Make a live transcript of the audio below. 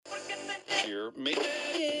year.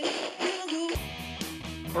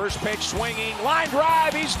 First pitch swinging, line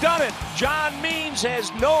drive, he's done it. John Means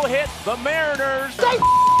has no-hit the Mariners. They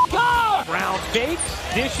go! Round fakes,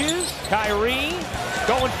 dishes, Kyrie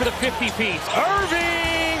going for the 50-piece.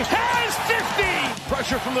 Irving has 50!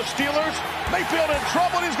 Pressure from the Steelers. Mayfield in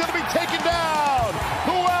trouble, and he's going to be taken down.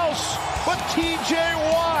 Who else but T.J.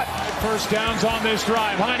 Watt? First downs on this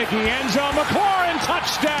drive. Heineke, end zone, McLaurin,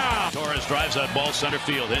 touchdown! Torres drives that ball center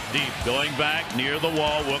field, hit deep, going back near the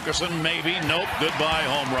wall. Wilkerson, maybe, nope, goodbye,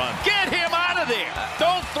 home run. Get him out of there!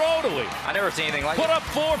 Don't throw to him. I never seen anything like Put it. up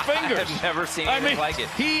four fingers. I've never seen anything like it.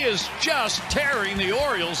 He is just tearing the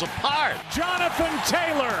Orioles apart. Jonathan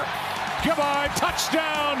Taylor, goodbye,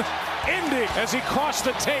 touchdown, Indy, as he crossed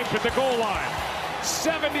the tape at the goal line.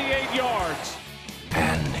 78 yards.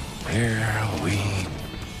 And here we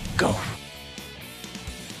go.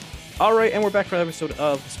 All right, and we're back for another episode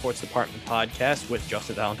of the Sports Department Podcast with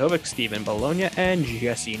Justin Valentovic, Stephen Bologna, and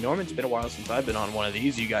Jesse Norman. It's been a while since I've been on one of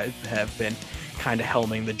these. You guys have been kind of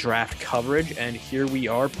helming the draft coverage, and here we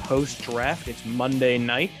are post-draft. It's Monday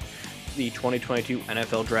night. The 2022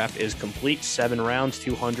 NFL Draft is complete. 7 rounds,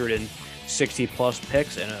 260-plus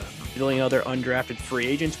picks, and a billion other undrafted free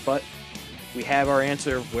agents, but we have our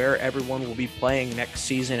answer of where everyone will be playing next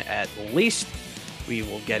season at least. We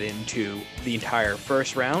will get into the entire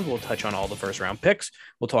first round. We'll touch on all the first round picks.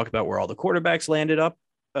 We'll talk about where all the quarterbacks they ended up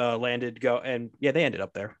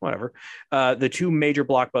there, whatever. The two major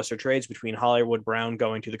blockbuster trades between Hollywood Brown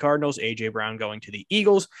going to the Cardinals, AJ Brown going to the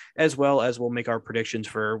Eagles, as well as we'll make our predictions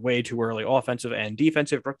for way too early offensive and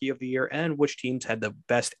defensive rookie of the year and which teams had the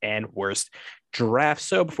best and worst drafts.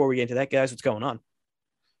 So before we get into that, guys, what's going on?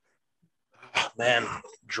 Oh, man,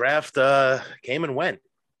 draft came and went.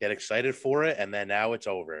 Get excited for it, and then now it's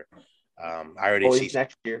over. I already see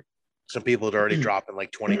next year. Some people had already dropping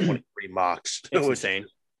like 2023 mocks. It's insane.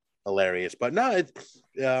 Hilarious. But no, it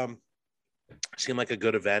seemed like a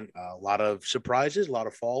good event. A lot of surprises, a lot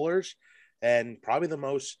of fallers, and probably the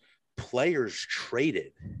most players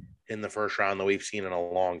traded in the first round that we've seen in a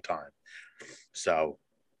long time. So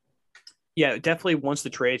yeah, definitely once the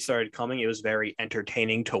trade started coming, it was very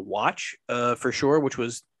entertaining to watch, for sure, which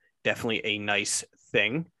was definitely a nice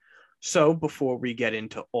thing. So before we get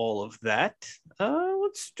into all of that,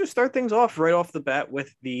 let's just start things off right off the bat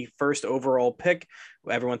with the first overall pick.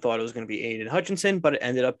 Everyone thought it was going to be Aiden Hutchinson, but it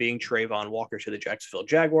ended up being Trayvon Walker to the Jacksonville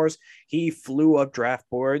Jaguars. He flew up draft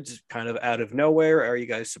boards kind of out of nowhere. Are you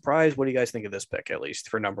guys surprised? What do you guys think of this pick, at least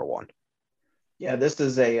for number one? Yeah, this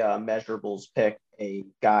is a measurables pick, a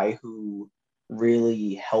guy who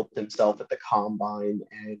really helped himself at the combine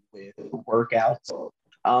and with workouts.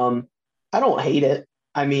 I don't hate it.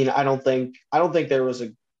 I mean, I don't think there was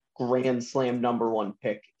a grand slam number one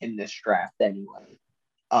pick in this draft anyway.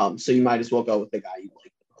 So you might as well go with the guy you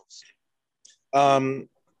like the most.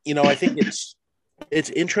 I think it's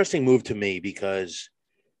interesting move to me because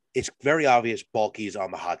it's very obvious Bulky's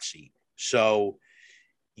on the hot seat. So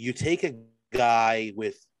you take a guy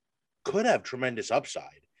could have tremendous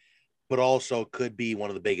upside, but also could be one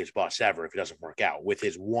of the biggest busts ever if it doesn't work out with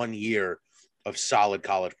his 1 year of solid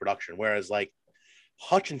college production. Whereas like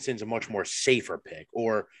Hutchinson's a much more safer pick,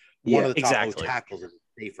 or one of the top tackles is a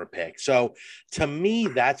safer pick. So to me,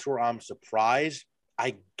 that's where I'm surprised.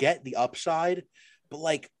 I get the upside, but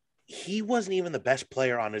like he wasn't even the best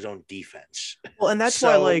player on his own defense. Well, and that's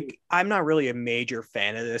why like I'm not really a major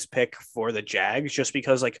fan of this pick for the Jags, just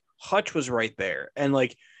because like Hutch was right there. And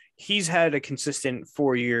like he's had a consistent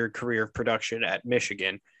 4-year career of production at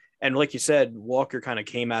Michigan. And like you said, Walker kind of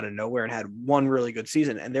came out of nowhere and had one really good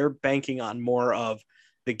season, and they're banking on more of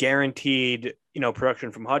the guaranteed,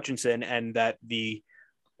 production from Hutchinson, and that the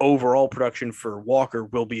overall production for Walker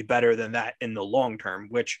will be better than that in the long term,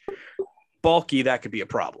 which Bulky, that could be a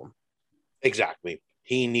problem. Exactly.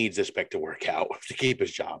 He needs this pick to work out to keep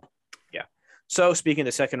his job. Yeah. So speaking of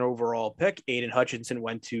the second overall pick, Aiden Hutchinson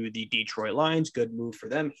went to the Detroit Lions. Good move for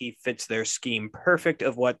them. He fits their scheme perfect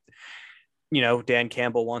of what Dan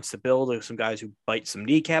Campbell wants to build with some guys who bite some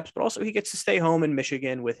kneecaps, but also he gets to stay home in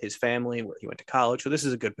Michigan with his family where he went to college. So this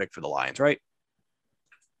is a good pick for the Lions, right?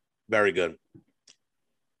 Very good.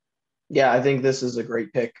 Yeah, I think this is a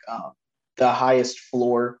great pick. The highest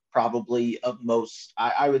floor probably of most,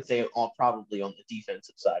 I would say probably on the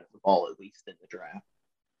defensive side of the ball, at least in the draft.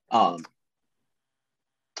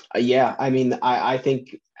 Yeah, I mean, I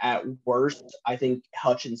think at worst, I think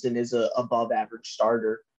Hutchinson is a above average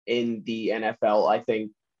starter in the NFL. I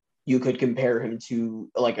think you could compare him to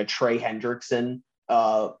like a Trey Hendrickson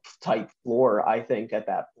type floor, I think, at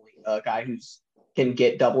that point. A guy can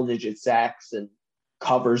get double-digit sacks and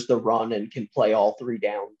covers the run and can play all 3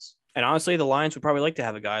 downs. And honestly, the Lions would probably like to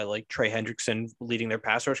have a guy like Trey Hendrickson leading their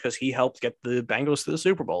pass rush because he helped get the Bengals to the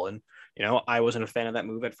Super Bowl. And, I wasn't a fan of that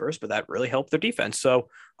move at first, but that really helped their defense. So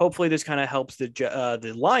hopefully this kind of helps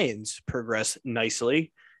the Lions progress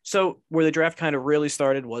nicely. So where the draft kind of really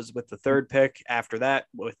started was with the third pick after that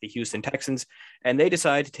with the Houston Texans, and they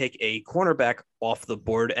decided to take a cornerback off the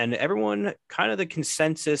board. And everyone kind of the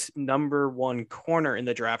consensus number one corner in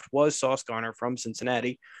the draft was Sauce Gardner from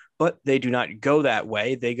Cincinnati, but they do not go that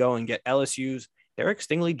way. They go and get LSU's Derek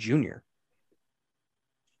Stingley Jr.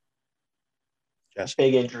 Yes.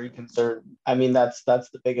 Big injury concern. I mean, that's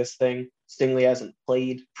the biggest thing. Stingley hasn't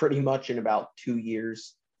played pretty much in about 2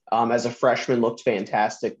 years. As a freshman, looked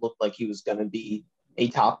fantastic. Looked like he was going to be a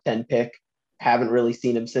top 10 pick. Haven't really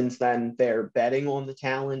seen him since then. They're betting on the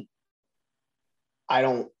talent. I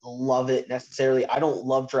don't love it necessarily. I don't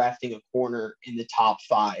love drafting a corner in the top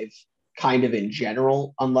 5 kind of in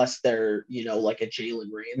general, unless they're, like a Jalen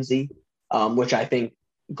Ramsey, which I think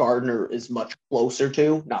Gardner is much closer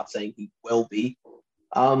to. Not saying he will be.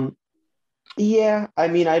 Yeah, I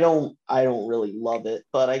mean, I don't really love it,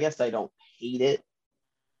 but I guess I don't hate it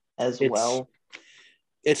well.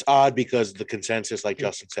 It's odd because the consensus, like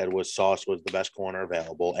Justin said, was Sauce was the best corner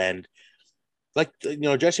available. And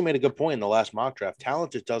Jesse made a good point in the last mock draft.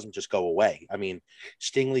 Talent doesn't just go away. I mean,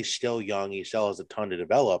 Stingley's still young. He still has a ton to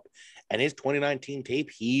develop. And his 2019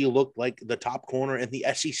 tape, he looked like the top corner in the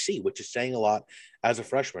SEC, which is saying a lot as a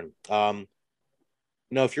freshman.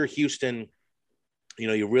 If you're Houston,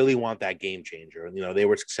 you really want that game changer. They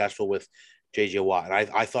were successful with J.J. Watt. And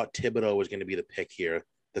I thought Thibodeau was going to be the pick here.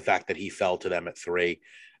 The fact that he fell to them at 3,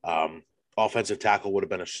 offensive tackle would have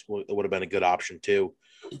been a good option too.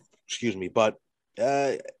 Excuse me, but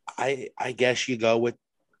I guess you go with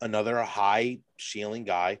another high ceiling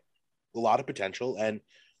guy, a lot of potential, and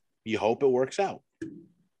you hope it works out.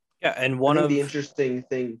 Yeah, and the interesting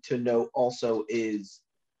thing to note also is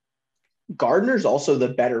Gardner's also the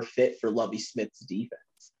better fit for Lovie Smith's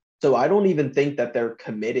defense. So I don't even think that they're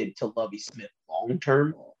committed to Lovie Smith long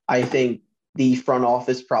term. I think the front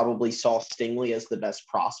office probably saw Stingley as the best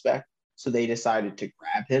prospect, so they decided to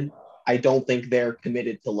grab him. I don't think they're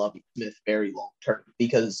committed to Lovie Smith very long term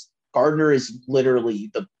because Gardner is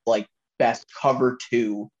literally the best cover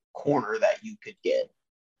 2 corner that you could get.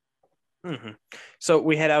 Mm-hmm. So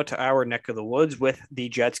we head out to our neck of the woods with the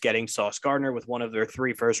Jets getting Sauce Gardner with one of their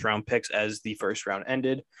 3 first-round picks as the first round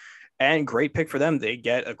ended. And great pick for them. They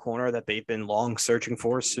get a corner that they've been long searching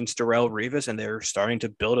for since Darrelle Revis, and they're starting to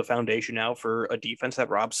build a foundation now for a defense that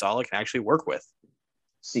Rob Saleh can actually work with.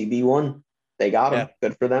 CB1, they got him. Yeah.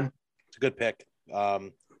 Good for them. It's a good pick.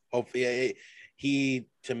 Hopefully, he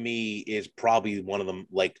to me is probably one of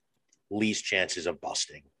the least chances of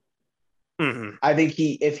busting. Mm-hmm. I think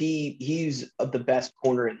he's the best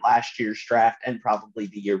corner in last year's draft and probably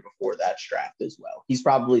the year before that draft as well. He's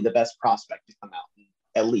probably the best prospect to come out in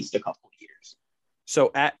at least a couple of years.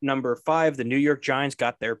 So at number 5, the New York Giants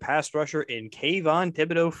got their pass rusher in Kayvon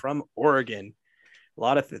Thibodeau from Oregon. A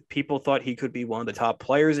lot of people thought he could be one of the top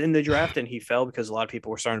players in the draft, and he fell because a lot of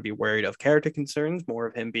people were starting to be worried of character concerns, more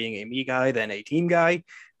of him being a me guy than a team guy,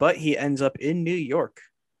 but he ends up in New York.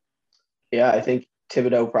 Yeah, I think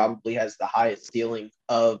Thibodeau probably has the highest ceiling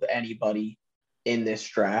of anybody in this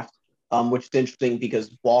draft, which is interesting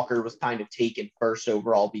because Walker was kind of taken first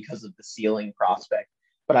overall because of the ceiling prospect.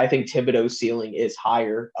 But I think Thibodeau's ceiling is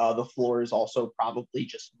higher. The floor is also probably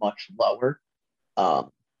just much lower.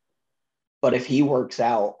 But if he works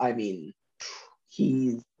out, I mean,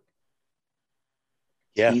 he's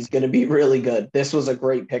going to be really good. This was a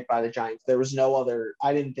great pick by the Giants. There was no other –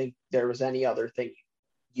 I didn't think there was any other thing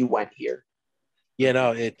you went here. Yeah,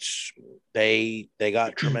 no, they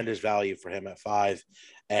got tremendous value for him at 5,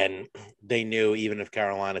 and they knew even if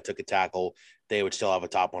Carolina took a tackle, they would still have a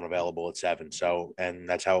top one available at 7. So, and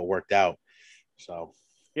that's how it worked out. So,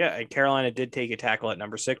 yeah, and Carolina did take a tackle at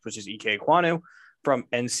number 6, which is Ike Ekwonu from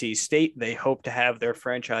NC State. They hope to have their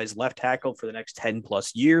franchise left tackle for the next 10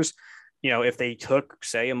 plus years. If they took,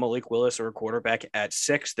 say, a Malik Willis or a quarterback at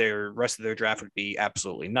 6, their rest of their draft would be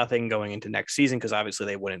absolutely nothing going into next season because obviously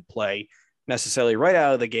they wouldn't play necessarily right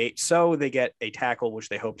out of the gate. So they get a tackle, which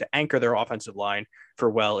they hope to anchor their offensive line for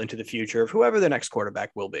well into the future of whoever the next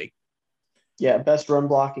quarterback will be. Yeah, best run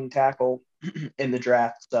blocking tackle in the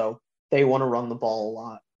draft. So they want to run the ball a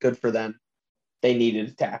lot. Good for them. They needed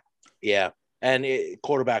a tackle. Yeah. And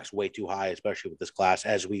quarterback's way too high, especially with this class,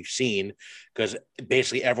 as we've seen, because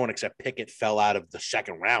basically everyone except Pickett fell out of the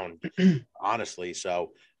second round, honestly.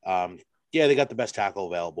 So, they got the best tackle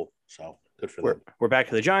available. So good for them. We're back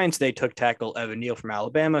to the Giants. They took tackle Evan Neal from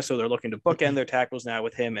Alabama, so they're looking to bookend their tackles now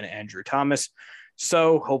with him and Andrew Thomas.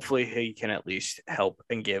 So hopefully he can at least help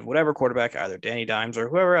and give whatever quarterback, either Danny Dimes or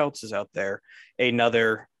whoever else is out there,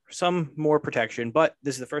 some more protection. But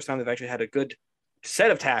this is the first time they've actually had a good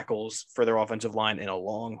set of tackles for their offensive line in a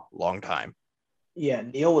long, long time. Yeah,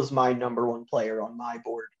 Neal was my number one player on my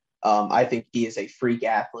board. I think he is a freak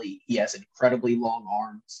athlete. He has incredibly long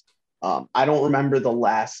arms. I don't remember the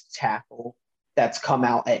last tackle that's come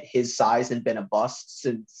out at his size and been a bust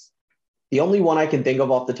since. The only one I can think of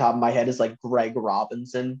off the top of my head is like Greg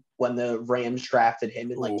Robinson when the Rams drafted him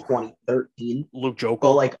in like 2013. Luke Jokel.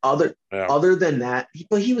 But like other tthan that,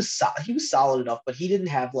 he was solid enough, but he didn't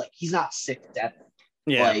have he's not 6'7".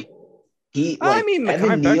 Yeah.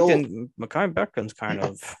 Mekhi Becton's kind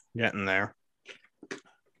of getting there.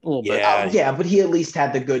 A little bit. Yeah, but he at least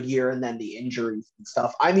had the good year and then the injuries and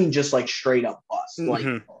stuff. I mean, just like straight up bust.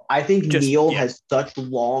 Like I think Neal has such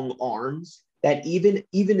long arms that even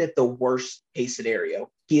at the worst case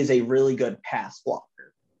scenario, he is a really good pass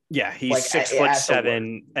blocker. Yeah, he's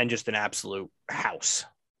 6'7" and just an absolute house.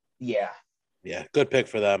 Yeah. Yeah, good pick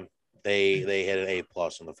for them. They hit an A+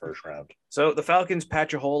 in the first round. So the Falcons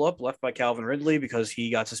patch a hole up left by Calvin Ridley because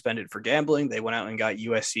he got suspended for gambling. They went out and got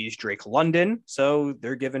USC's Drake London. So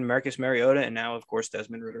they're giving Marcus Mariota and now, of course,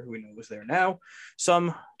 Desmond Ridder, who we know was there now,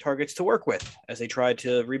 some targets to work with as they tried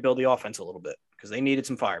to rebuild the offense a little bit because they needed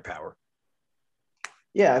some firepower.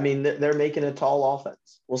 Yeah, I mean, they're making a tall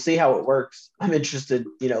offense. We'll see how it works. I'm interested,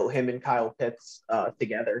 him and Kyle Pitts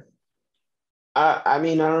together. I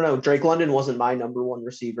mean, I don't know. Drake London wasn't my number one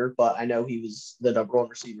receiver, but I know he was the number one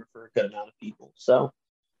receiver for a good amount of people. So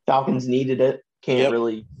Falcons needed it. Can't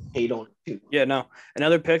really hate on it too. Yeah, no.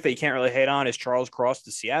 Another pick that you can't really hate on is Charles Cross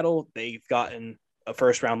to Seattle. They've gotten a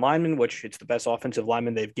first-round lineman, which it's the best offensive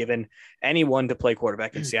lineman they've given anyone to play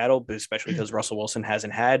quarterback in Seattle, especially because Russell Wilson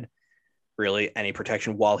hasn't had really any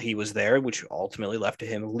protection while he was there, which ultimately led to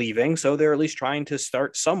him leaving. So they're at least trying to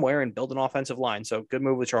start somewhere and build an offensive line. So good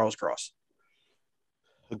move with Charles Cross.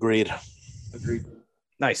 Agreed.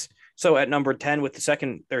 Nice. So at number 10 with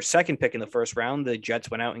their second pick in the first round, the Jets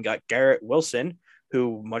went out and got Garrett Wilson,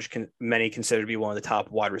 who many consider to be one of the top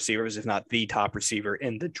wide receivers, if not the top receiver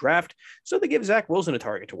in the draft. So they give Zach Wilson a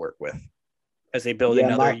target to work with as they build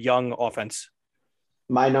another young offense.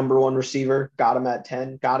 My number one receiver, got him at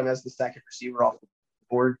 10, got him as the second receiver off the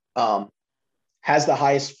board. Has the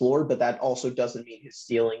highest floor, but that also doesn't mean his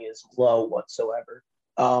ceiling is low whatsoever.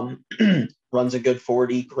 Runs a good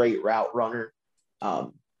 40, great route runner.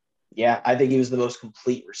 I think he was the most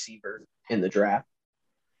complete receiver in the draft.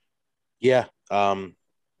 Yeah.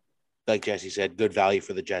 Like Jesse said, good value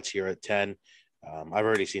for the Jets here at 10. I've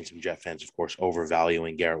already seen some Jet fans, of course,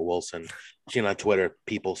 overvaluing Garrett Wilson. I've seen on Twitter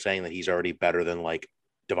people saying that he's already better than like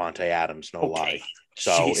Devontae Adams, lie.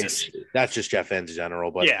 So that's just Jet fans in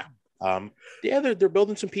general. But they're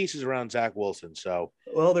building some pieces around Zach Wilson. So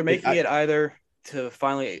they're making it either to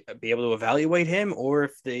finally be able to evaluate him, or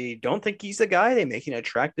if they don't think he's the guy, they make an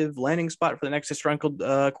attractive landing spot for the next disgruntled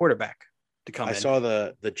quarterback to come in. I saw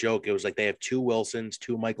the joke. It was like they have 2 Wilsons,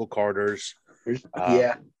 2 Michael Carters. And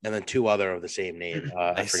then 2 other of the same name.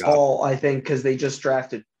 I forgot. Hall, I think, because they just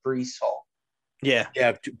drafted Brees Hall. Yeah.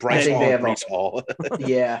 Bryce Hall. Brees Hall.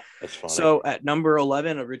 Yeah. That's funny. So at number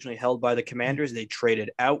 11, originally held by the Commanders, they traded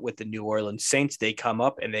out with the New Orleans Saints. They come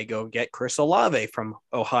up and they go get Chris Olave from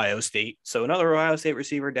Ohio State. So another Ohio State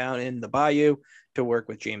receiver down in the Bayou to work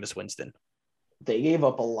with Jameis Winston. They gave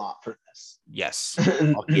up a lot for this. Yes.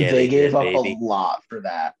 They gave up a lot for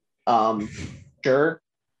that. Sure,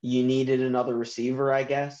 you needed another receiver, I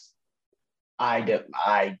guess. I don't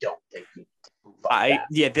think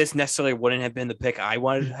you this necessarily wouldn't have been the pick I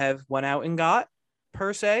wanted to have went out and got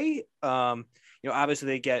per se. Obviously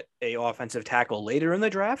they get a offensive tackle later in the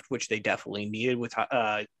draft, which they definitely needed with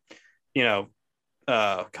why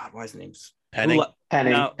is the name Penning?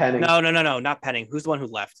 Penning. No, not Penning. Who's the one who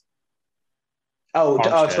left?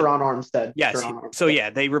 Teron Armstead. Yes. So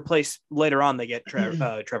they replace later on. They get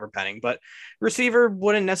Trevor Penning, but receiver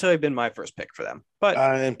wouldn't necessarily have been my first pick for them. But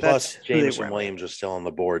and plus Jameson Williams was still on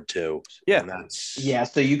the board too. Yeah.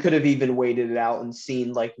 So you could have even waited it out and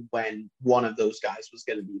seen like when one of those guys was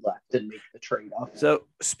going to be left and make the trade off. So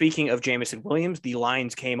speaking of Jameson Williams, the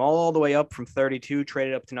Lions came all the way up from 32,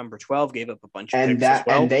 traded up to number 12, gave up a bunch of picks as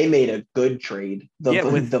well. And they made a good trade.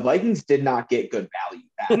 The Vikings did not get good value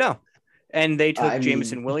back. No. And they took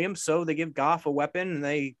Jameson Williams, so they give Goff a weapon, and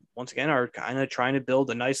they once again are kind of trying to build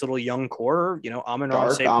a nice little young core.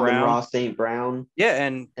 Amon-Ra St. Brown,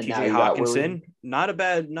 and T.J. Hawkinson. Not a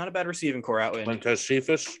bad receiving core out in. Montez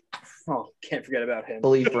Cephas. Oh, can't forget about him.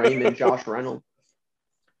 Khalif Raymond, Josh Reynolds.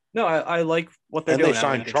 No, I like what they're doing. And they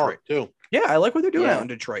signed Chark too. Yeah, I like what they're doing out in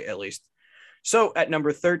Detroit at least. So at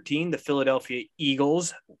number 13, the Philadelphia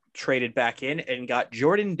Eagles traded back in and got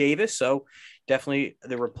Jordan Davis. So definitely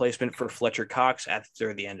the replacement for Fletcher Cox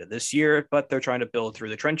after the end of this year, but they're trying to build through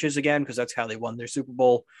the trenches again because that's how they won their Super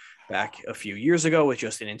Bowl back a few years ago with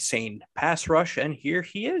just an insane pass rush. And here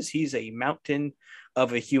he is. He's a mountain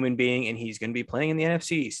of a human being, and he's going to be playing in the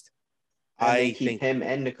NFC East. And they keep him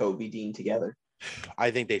and Nakobe Dean together.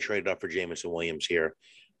 I think they traded up for Jameson Williams here.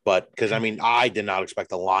 But because, I mean, I did not expect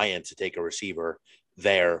the Lions to take a receiver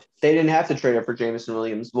there. They didn't have to trade up for Jameson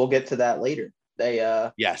Williams. We'll get to that later.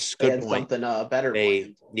 Good point. Something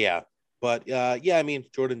better. But I mean,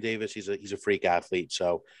 Jordan Davis, he's a freak athlete,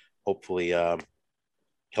 so hopefully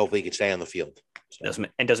he can stay on the field. So.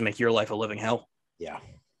 Doesn't make your life a living hell. Yeah.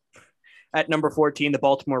 At number 14, the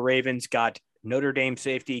Baltimore Ravens got Notre Dame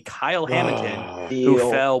safety Kyle Hamilton, who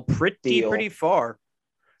fell pretty far.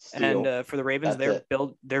 And for the Ravens,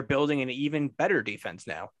 they're building an even better defense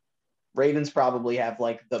now. Ravens probably have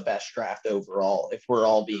like the best draft overall, if we're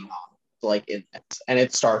all being honest, and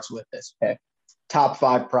it starts with this pick. Top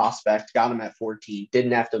 5 prospect, got him at 14,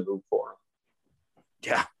 didn't have to move for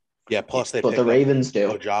him. Yeah. Plus but the Ravens do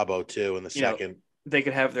Ojabo too in the second. They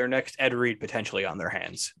could have their next Ed Reed potentially on their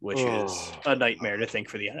hands, which is a nightmare to think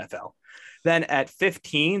for the NFL. Then at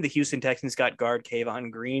 15, the Houston Texans got guard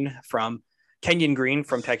Kenyon Green from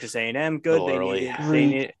Texas A&M. Good. They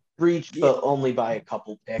need reached, but only by a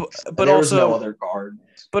couple picks. But there also was no other guard.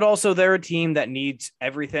 But also, they're a team that needs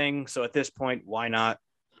everything. So at this point, why not?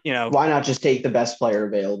 Why not just take the best player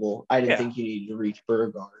available? I didn't think you needed to reach for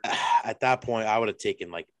a guard. At that point, I would have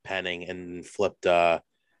taken like Penning and flipped Titus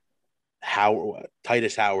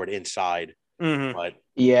Howard inside. Mm-hmm. But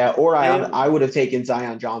I would have taken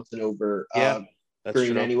Zion Johnson over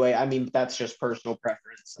Green true. anyway. I mean, that's just personal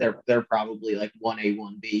preference. They're probably like 1A,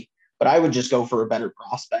 1B. But I would just go for a better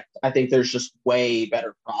prospect. I think there's just way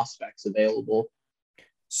better prospects available.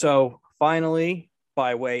 So finally,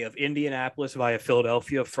 by way of Indianapolis via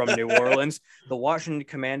Philadelphia from New Orleans, the Washington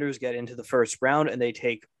Commanders get into the first round and they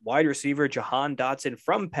take wide receiver Jahan Dotson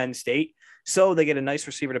from Penn State. So they get a nice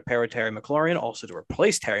receiver to pair with Terry McLaurin, also to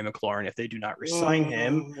replace Terry McLaurin if they do not re-sign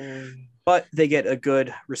him. But they get a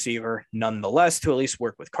good receiver nonetheless to at least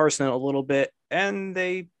work with Carson a little bit. And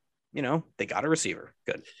they got a receiver.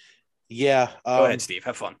 Good. Yeah. Go ahead, Steve.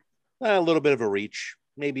 Have fun. A little bit of a reach.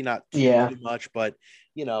 Maybe not too much, but,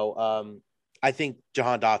 I think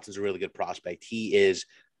Jahan Dotson's a really good prospect. He is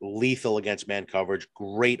lethal against man coverage,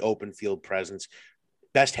 great open field presence,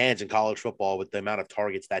 best hands in college football with the amount of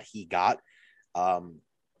targets that he got.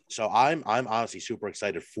 So I'm honestly super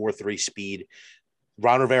excited. 4.3 speed.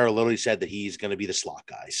 Ron Rivera literally said that he's going to be the slot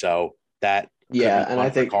guy. So that and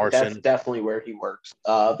I think that's definitely where he works.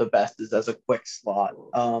 The best is as a quick slot.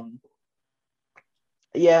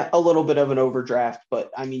 A little bit of an overdraft,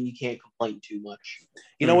 but I mean, you can't complain too much.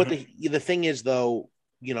 You know what the thing is, though,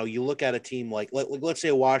 you look at a team like let's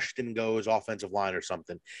say Washington goes offensive line or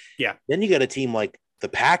something. Yeah. Then you get a team like the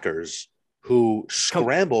Packers who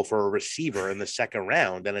scramble for a receiver in the second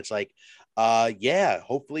round. And it's like,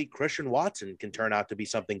 hopefully Christian Watson can turn out to be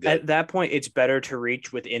something good. At that point, it's better to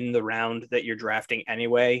reach within the round that you're drafting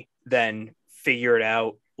anyway than figure it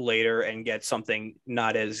out later and get something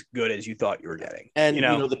not as good as you thought you were getting. And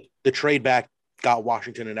the trade back got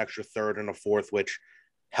Washington an extra third and a fourth, which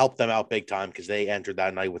helped them out big time because they entered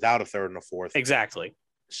that night without a third and a fourth. Exactly.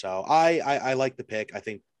 So I like the pick. I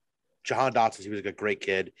think Jahan Dotson, he was a great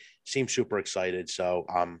kid, seems super excited. So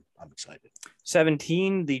I'm excited.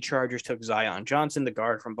 17, the Chargers took Zion Johnson, the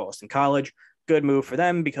guard from Boston College. Good move for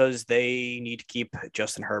them because they need to keep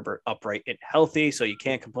Justin Herbert upright and healthy. So you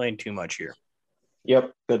can't complain too much here.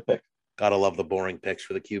 Yep, good pick. Gotta love the boring picks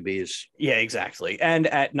for the QBs. Yeah, exactly. And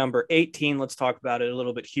at number 18, let's talk about it a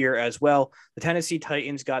little bit here as well. The Tennessee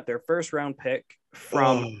Titans got their first round pick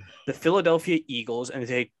from the Philadelphia Eagles, and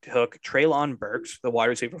they took Treylon Burks, the wide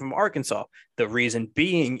receiver from Arkansas. The reason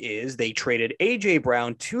being is they traded A.J.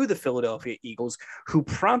 Brown to the Philadelphia Eagles, who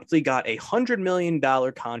promptly got a $100 million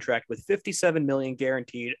contract with $57 million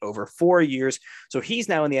guaranteed over 4 years. So he's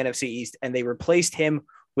now in the NFC East, and they replaced him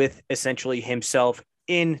with essentially himself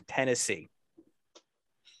in Tennessee.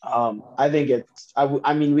 I think it's.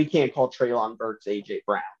 I mean, we can't call Treylon Burks AJ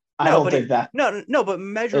Brown. I don't think that. No, but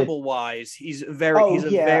measurable wise, he's a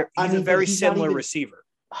very similar receiver.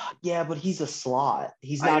 Yeah, but he's a slot.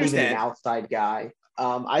 He's not even an outside guy.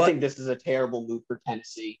 I think this is a terrible move for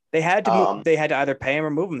Tennessee. They had to. They had to either pay him or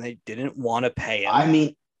move him. They didn't want to pay him. I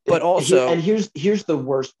mean, but also, and here's the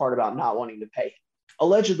worst part about not wanting to pay him.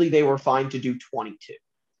 Allegedly, they were fine to do 22.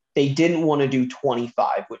 They didn't want to do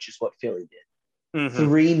 25, which is what Philly did.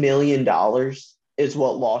 $3 million is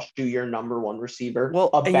what lost you your number one receiver. Well,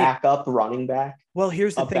 a backup running back. Well,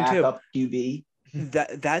 here's the thing, backup QB.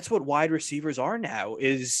 That's what wide receivers are now,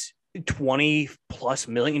 is $20+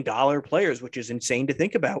 million players, which is insane to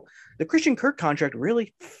think about. The Christian Kirk contract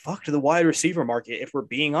really fucked the wide receiver market, if we're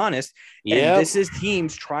being honest. And this is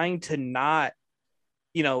teams trying to not,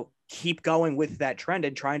 keep going with that trend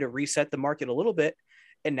and trying to reset the market a little bit.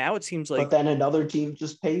 And now it seems like, but then another team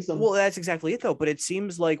just pays them. Well, that's exactly it though. But it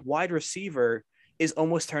seems like wide receiver is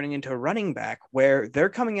almost turning into a running back, where they're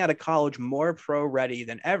coming out of college more pro ready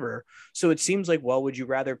than ever. So it seems like, well, would you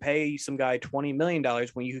rather pay some guy $20 million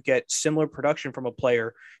when you could get similar production from a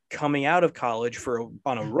player coming out of college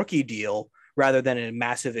on a rookie deal, rather than a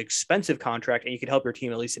massive expensive contract, and you could help your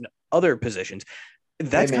team at least in other positions?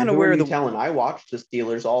 That's kind of where I watched the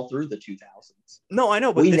Steelers all through the 2000s. No, I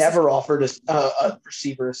know, but we never offered a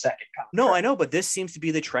receiver a second contract. No, I know, but this seems to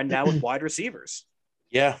be the trend now with wide receivers.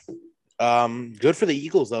 Yeah. Good for the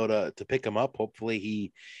Eagles though to pick him up. Hopefully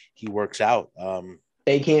he works out.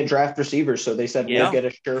 They can't draft receivers, so they said we'll get a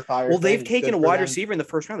surefire. Well, they've taken a wide receiver in the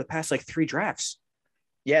first round the past 3 drafts.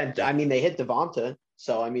 Yeah, I mean they hit Devonta,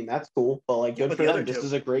 so I mean that's cool. But good for them. This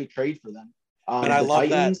is a great trade for them. And I love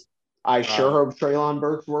Titans, that. I sure hope Treylon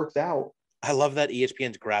Burks works out. I love that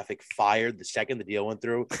ESPN's graphic fired the second the deal went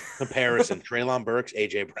through. Comparison: Treylon Burks,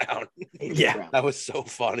 AJ Brown. Brown. That was so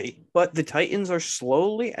funny. But the Titans are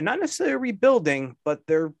slowly, and not necessarily rebuilding, but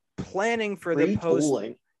they're planning for the post.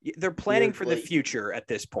 They're planning for the future at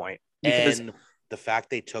this point. And the fact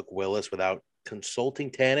they took Willis without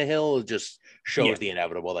consulting Tannehill just shows the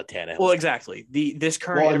inevitable that Tannehill. Well, exactly. This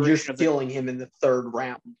current iteration of stealing him in the third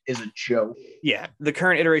round is a joke. Yeah, the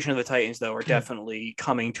current iteration of the Titans though are definitely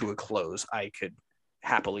coming to a close. I could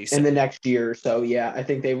happily say in the next year or so. Yeah, I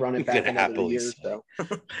think they run it back another year or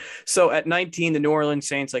so. So at 19, the New Orleans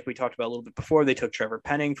Saints, like we talked about a little bit before, they took Trevor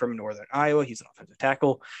Penning from Northern Iowa. He's an offensive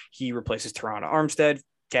tackle. He replaces Teron Armstead.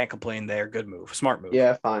 Can't complain there. Good move. Smart move.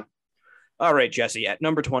 Yeah, fine. All right, Jesse, at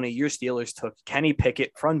number 20, your Steelers took Kenny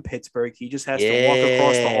Pickett from Pittsburgh. He just has to walk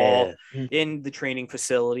across the hall in the training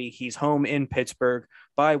facility. He's home in Pittsburgh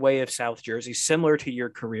by way of South Jersey, similar to your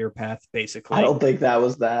career path, basically. I don't think that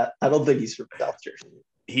was that. I don't think he's from South Jersey.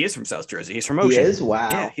 He is from South Jersey. He's from Ocean. He is? Wow.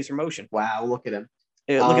 Yeah, he's from Ocean. Wow, look at him.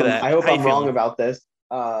 Yeah, look at that. I hope I'm wrong about this.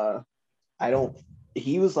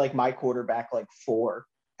 He was like my quarterback 4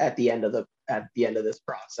 at the end of this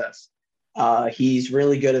process. He's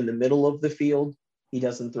really good in the middle of the field. He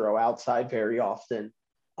doesn't throw outside very often.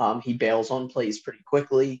 He bails on plays pretty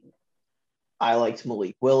quickly. I liked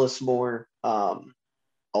Malik Willis more, a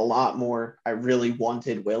lot more. I really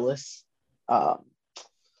wanted Willis. Could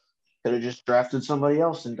have just drafted somebody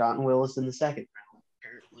else and gotten Willis in the second round.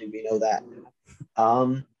 Apparently, we know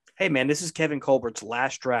that. Hey, man, this is Kevin Colbert's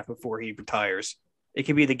last draft before he retires. It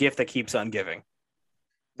could be the gift that keeps on giving.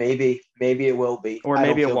 Maybe it will be, or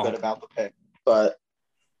maybe I don't it won't. Good about the pick, but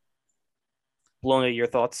Blowing your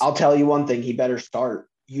thoughts. I'll tell you one thing: he better start.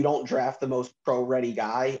 You don't draft the most pro-ready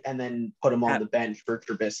guy and then put him on the bench for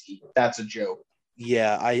Trubisky. That's a joke.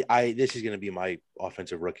 Yeah, I this is going to be my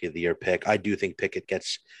offensive rookie of the year pick. I do think Pickett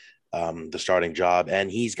gets the starting job, and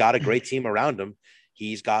he's got a great team around him.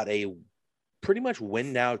 He's got a pretty much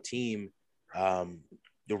win now team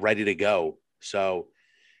ready to go. So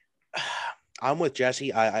I'm with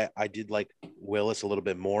Jesse. I did like Willis a little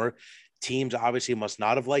bit more. Teams obviously must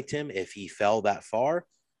not have liked him if he fell that far.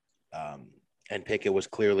 And Pickett was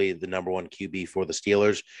clearly the number one QB for the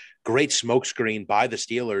Steelers. Great smokescreen by the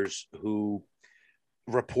Steelers, who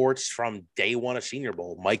reports from day one of Senior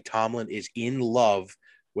Bowl. Mike Tomlin is in love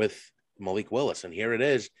with Malik Willis, and here it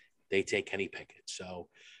is. They take Kenny Pickett. So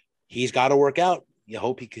he's got to work out. You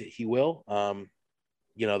hope he will.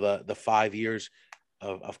 The 5 years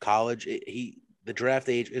of college, the draft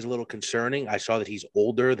age is a little concerning. I saw that he's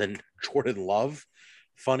older than Jordan Love,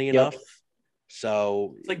 funny enough.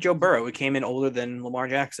 So it's like Joe Burrow, who came in older than Lamar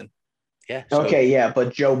Jackson. Yeah. Okay, yeah,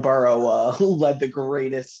 but Joe Burrow led the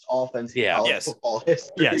greatest offense in college football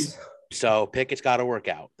history. Yes. So Pickett's got to work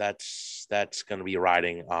out. That's going to be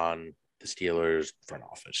riding on the Steelers front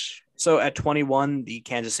office. So at 21, the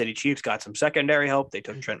Kansas City Chiefs got some secondary help. They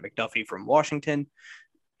took Trent McDuffie from Washington.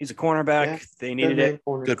 He's a cornerback. Yeah, they needed it.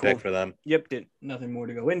 Good pick for them. Yep, nothing more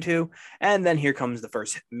to go into. And then here comes the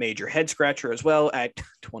first major head scratcher as well at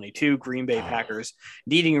 22. Green Bay Packers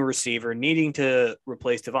needing a receiver, needing to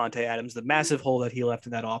replace Devontae Adams, the massive hole that he left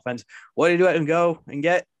in that offense. What did he do and go and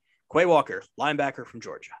get? Quay Walker, linebacker from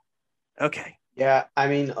Georgia. Okay. Yeah, I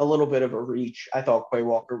mean, a little bit of a reach. I thought Quay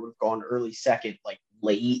Walker would have gone early second, like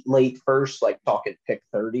late first, like talking pick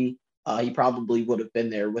 30. He probably would have been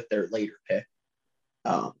there with their later pick.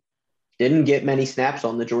 Didn't get many snaps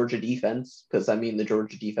on the Georgia defense because, I mean, the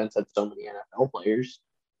Georgia defense had so many NFL players.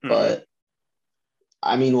 But,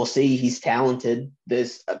 I mean, we'll see. He's talented.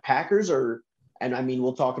 This Packers are, and I mean,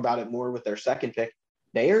 we'll talk about it more with their second pick.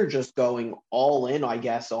 They are just going all in, I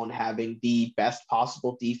guess, on having the best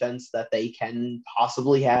possible defense that they can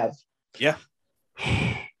possibly have. Yeah.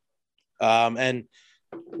 And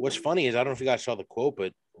what's funny is, I don't know if you guys saw the quote,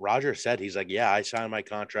 but Roger said, he's like, yeah, I signed my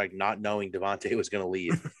contract not knowing Devontae was going to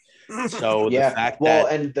leave. So yeah. the fact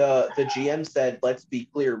and the GM said, let's be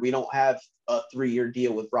clear, we don't have a 3-year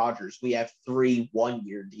deal with Rodgers. We have 3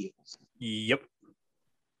 1-year deals. Yep.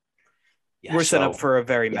 Yeah, We're set up for a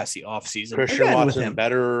very messy offseason. Christian Watson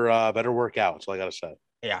better work out. That's all I got to say.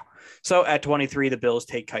 Yeah. So at 23, the Bills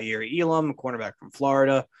take Kaiir Elam, cornerback from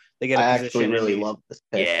Florida. They get I a position. actually really love this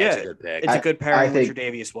pick. Yeah, it's a good pick. It's a good pairing with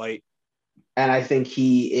Tre'Davious White. And I think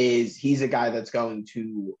he's a guy that's going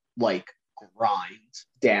to like grind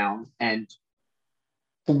down and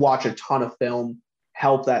watch a ton of film,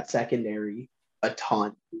 help that secondary a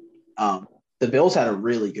ton. The Bills had a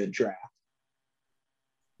really good draft.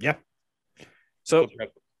 Yeah. So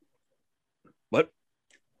what?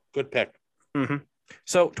 Good pick. Mm-hmm.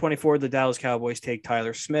 So 24, the Dallas Cowboys take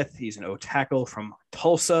Tyler Smith. He's an O-tackle from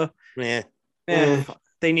Tulsa. They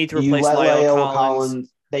need to replace La'el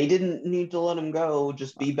Collins. They didn't need to let him go.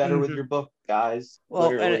 Just be better with your book, guys. Well,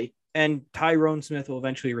 literally. And Tyrone Smith will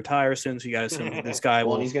eventually retire soon, so you got to assume that this guy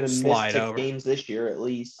will he's going to miss 6 games this year at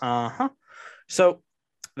least. So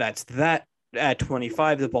that's that. At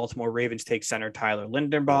 25, the Baltimore Ravens take center Tyler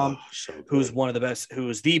Linderbaum, who's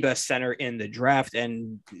the best center in the draft,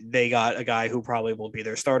 and they got a guy who probably will be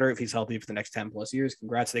their starter if he's healthy for the next 10 plus years.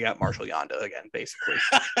 Congrats, they got Marshall Yanda again, basically.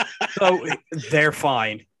 So they're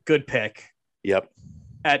fine. Good pick. Yep.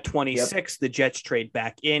 At 26, the Jets trade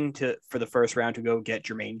back in for the first round to go get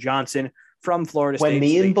Jermaine Johnson from Florida State. When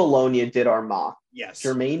me and Bologna did our mock, yes,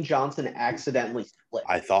 Jermaine Johnson accidentally split.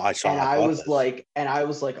 I saw. And I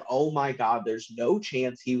was like, oh my God, there's no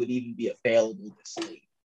chance he would even be available this late.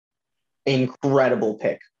 Incredible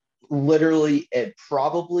pick. Literally,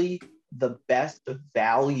 probably the best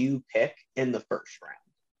value pick in the first round.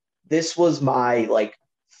 This was my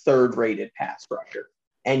third rated pass rusher.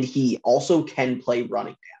 And he also can play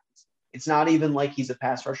running downs. It's not even like he's a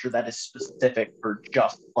pass rusher that is specific for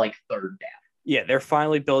just third down. Yeah, they're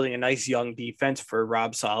finally building a nice young defense for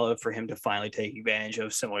Rob Saleh for him to finally take advantage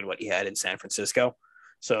of, similar to what he had in San Francisco.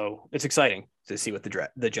 So it's exciting to see what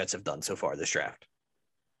the Jets have done so far this draft.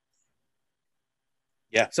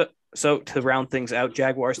 Yeah. So to round things out,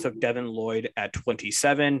 Jaguars took Devin Lloyd at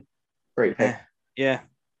 27. Great pick. Yeah,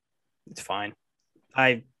 it's fine.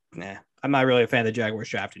 I'm not really a fan of the Jaguars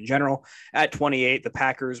draft in general. At 28, the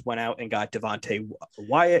Packers went out and got Devontae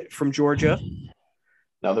Wyatt from Georgia.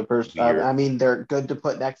 Another person. I mean, they're good to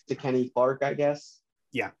put next to Kenny Clark, I guess.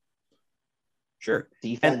 Yeah. Sure.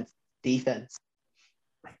 Defense.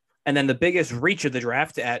 And then the biggest reach of the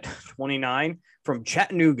draft at 29 from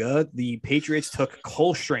Chattanooga, the Patriots took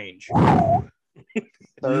Cole Strange.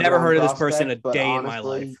 Never heard of this person a day in my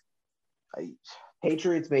life.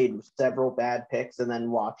 Patriots made several bad picks and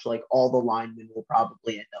then watch all the linemen will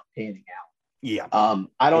probably end up panning out. Yeah.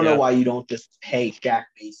 I don't know why you don't just pay Jack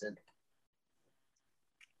Mason.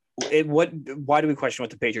 Why do we question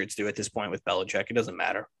what the Patriots do at this point with Belichick? It doesn't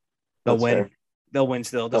matter. They'll win. Fair. They'll win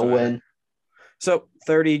still. They'll win. So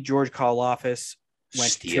 30, George Karlaftis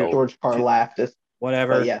went to George Karlaftis.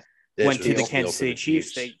 Whatever. Yeah. Went to the Kansas City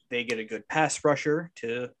Chiefs. They get a good pass rusher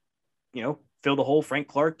to, fill the hole. Frank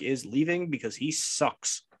Clark is leaving because he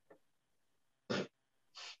sucks.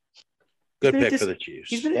 Good pick for the Chiefs.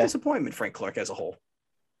 He's been a disappointment, Frank Clark, as a whole.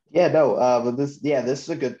 Yeah, no, but this is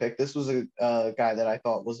a good pick. This was a guy that I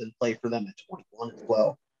thought was in play for them at 21 as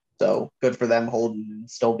well. So good for them holding and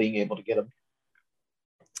still being able to get him.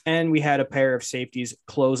 And we had a pair of safeties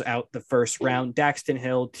close out the first round. Daxton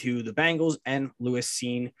Hill to the Bengals and Lewis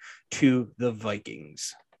Seen to the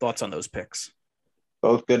Vikings. Thoughts on those picks?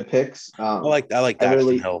 Both good picks. I like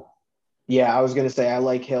Daxton Hill. Yeah, I was going to say I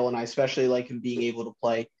like Hill, and I especially like him being able to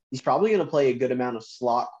play. He's probably going to play a good amount of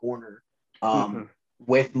slot corner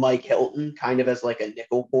with Mike Hilton, kind of as a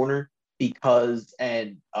nickel corner,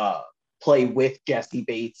 and play with Jesse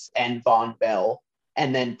Bates and Von Bell.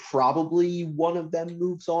 And then probably one of them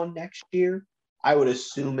moves on next year. I would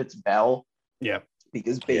assume it's Bell. Yeah.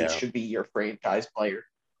 Because Bates should be your franchise player.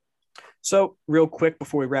 So real quick,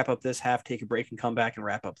 before we wrap up this half, take a break and come back and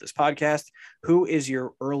wrap up this podcast. Who is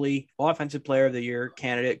your early offensive player of the year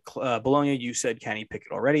candidate? Bologna, you said Kenny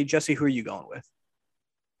Pickett already. Jesse, who are you going with?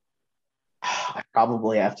 I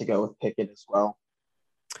probably have to go with Pickett as well.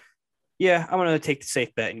 Yeah, I'm going to take the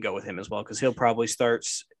safe bet and go with him as well because he'll probably start,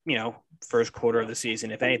 first quarter of the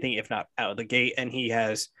season, if anything, if not out of the gate. And he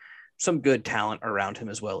has some good talent around him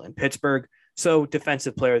as well in Pittsburgh. So,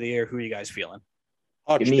 defensive player of the year, who are you guys feeling?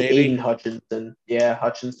 Give me Aiden Hutchinson. Yeah,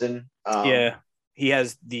 Hutchinson. Yeah, he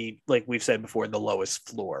has like we've said before, the lowest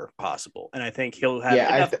floor possible. And I think he'll have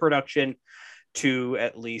enough production to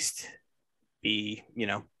at least be,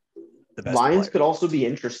 the best Lions player. could also be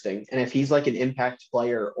interesting. And if he's like an impact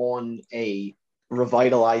player on a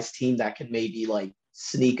revitalized team that can maybe like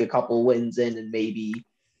sneak a couple wins in and maybe,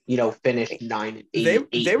 finish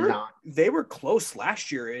 9-8, they were close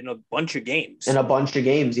last year in a bunch of games.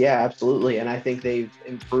 Yeah, absolutely. And I think they've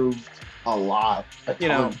improved a lot. I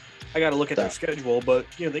got to look at their schedule, but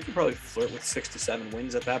they can probably flirt with 6 to 7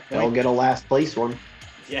 wins at that point. They'll get a last place one.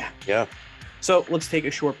 Yeah. Yeah. So let's take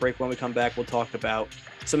a short break. When we come back, we'll talk about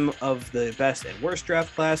some of the best and worst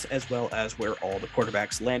draft class, as well as where all the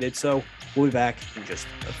quarterbacks landed. So we'll be back in just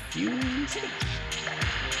a few seconds.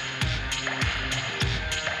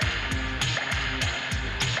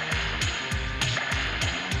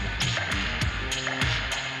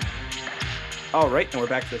 All right, and we're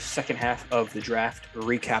back to the second half of the draft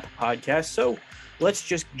recap podcast. So let's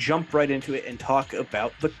just jump right into it and talk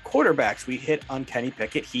about the quarterbacks. We hit on Kenny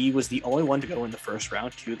Pickett. He was the only one to go in the first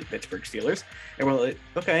round to the Pittsburgh Steelers. And we're like,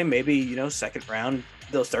 okay, maybe, second round,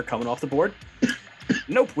 they'll start coming off the board.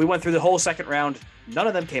 Nope, we went through the whole second round. None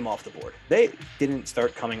of them came off the board. They didn't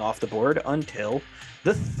start coming off the board until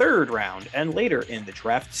the third round and later in the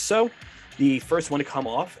draft. So the first one to come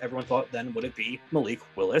off, everyone thought then would it be Malik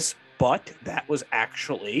Willis, but that was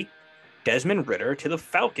actually Desmond Ridder to the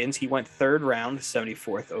Falcons. He went third round,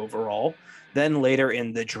 74th overall. Then later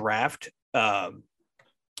in the draft,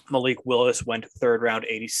 Malik Willis went third round,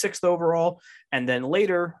 86th overall. And then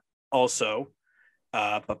later also,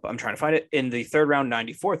 but I'm trying to find it, in the third round,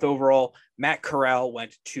 94th overall, Matt Corral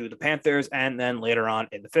went to the Panthers. And then later on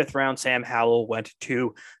in the fifth round, Sam Howell went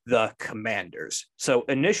to the Commanders. So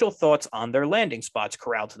initial thoughts on their landing spots: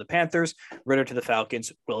 Corral to the Panthers, Ridder to the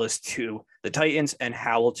Falcons, Willis to the Titans, and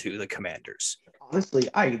Howell to the Commanders. Honestly,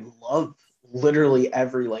 I love literally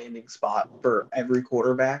every landing spot for every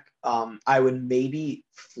quarterback. I would maybe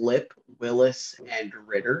flip Willis and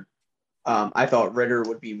Ridder. I thought Ridder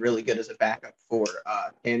would be really good as a backup for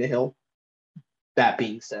Tannehill. That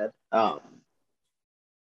being said,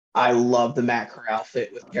 I love the Matt Corral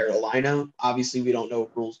fit with Carolina. Obviously, we don't know if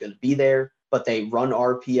Rule's going to be there, but they run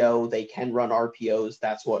RPO. They can run RPOs.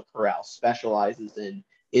 That's what Corral specializes in,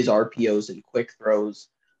 is RPOs and quick throws.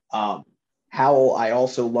 Howell, I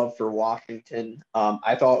also love for Washington.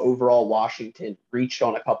 I thought overall Washington reached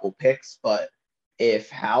on a couple picks, but if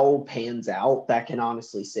Howell pans out, that can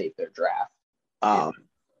honestly save their draft.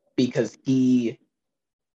 Because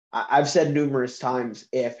I've said numerous times,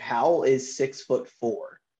 if Howell is 6'4",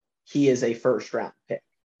 he is a first round pick.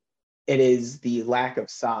 It is the lack of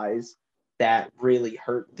size that really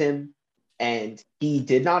hurt him. And he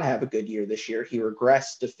did not have a good year this year. He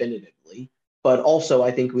regressed definitively. But also,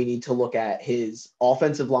 I think we need to look at his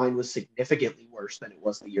offensive line was significantly worse than it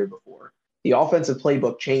was the year before. The offensive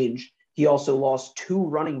playbook changed. He also lost 2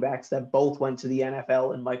 running backs that both went to the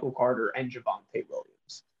NFL, and Michael Carter and Javonte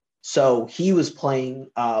Williams. So he was playing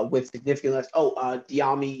with significant less.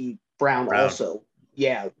 De'Ami Brown also.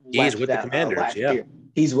 Yeah. He's with the Commanders. Year.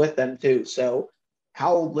 He's with them too. So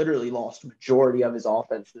Howell literally lost majority of his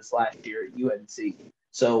offense this last year at UNC.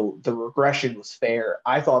 So the regression was fair.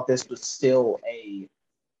 I thought this was still a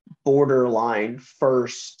borderline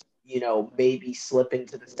first, maybe slip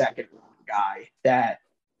into the second round guy that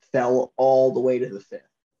fell all the way to the fifth.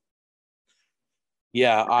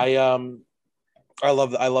 Yeah, I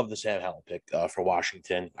love the Sam Howell pick for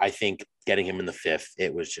Washington. I think getting him in the fifth,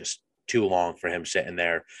 it was just too long for him sitting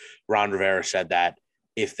there. Ron Rivera said that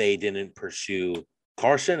if they didn't pursue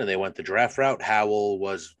Carson and they went the draft route, Howell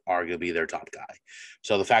was arguably their top guy.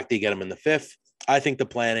 So the fact that you get him in the fifth, I think the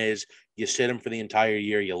plan is you sit him for the entire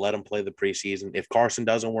year, you let him play the preseason. If Carson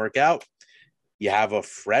doesn't work out, you have a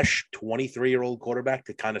fresh 23-year-old quarterback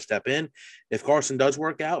to kind of step in. If Carson does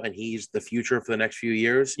work out and he's the future for the next few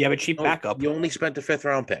years, you have a cheap backup. You only spent a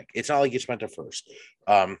fifth-round pick. It's not like you spent a first.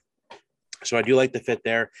 So I do like the fit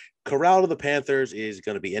there. Corral to the Panthers is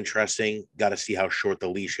going to be interesting. Got to see how short the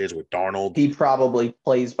leash is with Darnold. He probably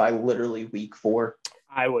plays by literally week 4.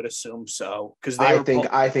 I would assume so, because I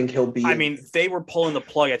think he'll be. I mean, they were pulling the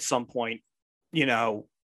plug at some point,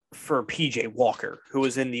 for PJ Walker, who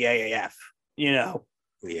was in the AAF. Yeah.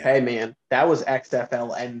 Hey man, that was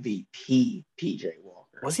XFL MVP PJ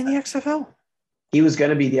Walker. Was he in the XFL? He was going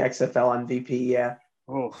to be the XFL MVP. Yeah.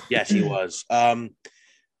 Oh yes, he was.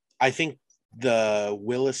 I think the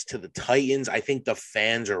Willis to the Titans. I think the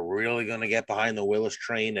fans are really going to get behind the Willis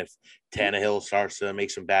train if Tannehill starts to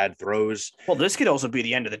make some bad throws. Well, this could also be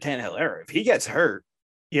the end of the Tannehill era. If he gets hurt,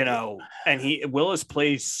 and Willis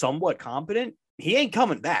plays somewhat competent, he ain't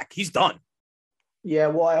coming back. He's done. Yeah,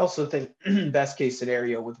 well, I also think best case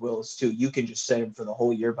scenario with Willis too, you can just set him for the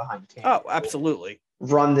whole year behind Tannehill. Oh, absolutely.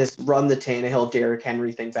 Run the Tannehill, Derrick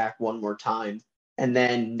Henry thing back one more time, and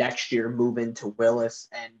then next year move into Willis,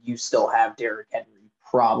 and you still have Derrick Henry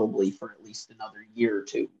probably for at least another year or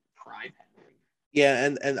two. Prime Henry. Yeah,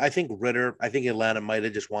 and I think Atlanta might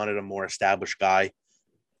have just wanted a more established guy,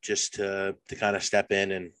 just to kind of step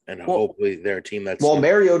in and hopefully they're a team that's. Well,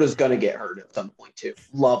 Mariota's going to get hurt at some point too.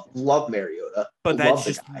 Love Mariota, but that's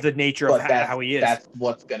just the nature of how he is. That's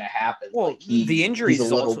what's going to happen. Well, the injuries he's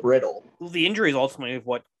a little brittle. The injury is ultimately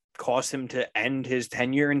what caused him to end his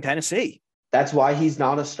tenure in Tennessee. That's why he's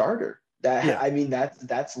not a starter.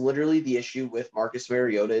 That's literally the issue with Marcus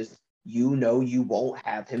Mariota is you won't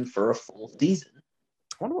have him for a full season.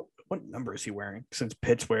 I wonder what number is he wearing since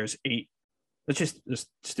Pitts wears 8. That's just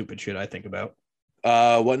stupid shit I think about.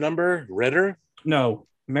 What number? Ritter? No,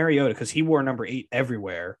 Mariota, because he wore number 8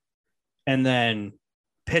 everywhere. And then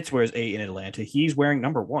Pitts wears 8 in Atlanta. He's wearing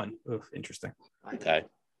number 1. Oof, interesting. Okay.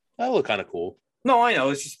 That look kind of cool. No, I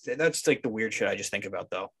know. It's just that's like the weird shit I just think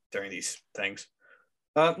about though during these things.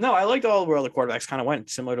 No, I liked all where the quarterbacks kind of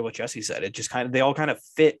went, similar to what Jesse said. It just they all kind of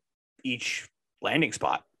fit each landing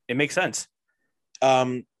spot. It makes sense.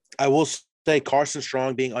 I will say Carson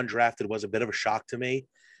Strong being undrafted was a bit of a shock to me.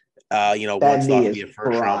 Once thought to be a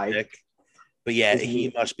first round pick. But yeah,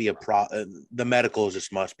 he must be the medicals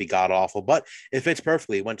just must be god awful. But it fits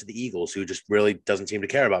perfectly. He went to the Eagles, who just really doesn't seem to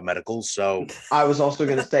care about medicals. So I was also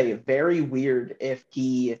going to say, very weird if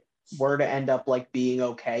he were to end up like being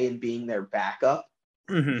okay and being their backup.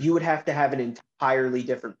 Mm-hmm. You would have to have an entirely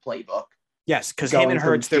different playbook. Yes, because him and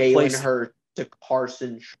Hurts, their place Hurts to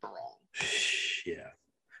Carson Strong. Yeah.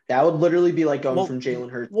 That would literally be like going from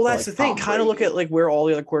Jalen Hurts. Well, that's the thing. Kind of look at like where all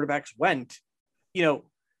the other quarterbacks went.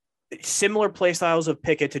 Similar play styles of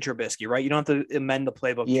Pickett to Trubisky, right? You don't have to amend the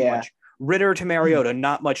playbook too much. Ritter to Mariota,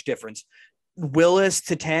 not much difference. Willis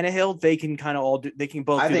to Tannehill, they can kind of all do. They can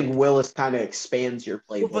both. I think Willis kind of expands your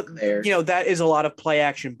playbook there. That is a lot of play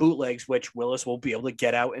action bootlegs, which Willis will be able to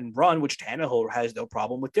get out and run, which Tannehill has no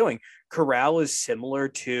problem with doing. Corral is similar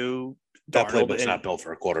to. That playbook's not built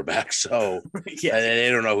for a quarterback, so they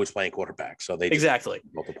don't know who's playing quarterback, so they exactly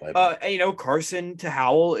multiply. Carson to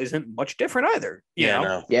Howell isn't much different either.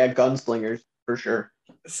 Gunslingers for sure.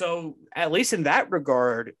 So at least in that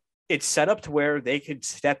regard, it's set up to where they could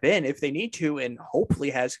step in if they need to, and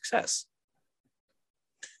hopefully have success.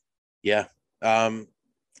 Yeah,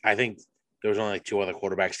 I think there was only like 2 other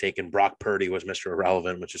quarterbacks taken. Brock Purdy was Mr.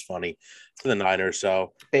 Irrelevant, which is funny for the Niners.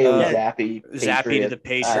 So Zappy to the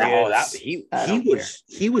Patriots.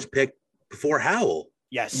 He was picked before Howell.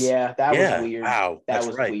 Yes. Yeah, that was weird. Wow, that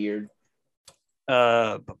was weird.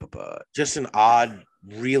 Just an odd,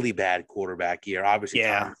 really bad quarterback year. Obviously,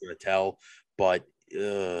 time's gonna tell, but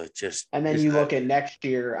just. And then you look at next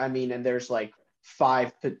year. I mean, and there's like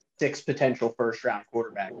 5 to 6 potential first round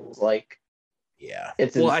quarterbacks. Like. Yeah.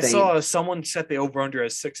 It's insane. I saw someone set the over-under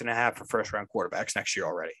as 6.5 for first-round quarterbacks next year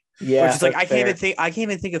already. Yeah, which is like I can't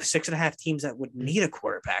even think of 6.5 teams that would need a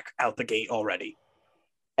quarterback out the gate already.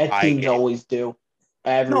 Teams always do.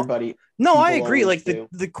 Everybody. No, I agree. Like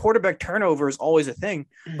the quarterback turnover is always a thing,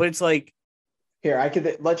 but it's like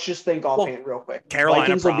let's just think offhand real quick.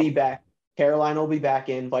 Vikings will be back. Carolina will be back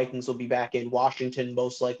in. Vikings will be back in. Washington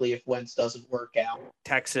most likely if Wentz doesn't work out.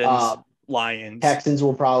 Texans. Lions. Texans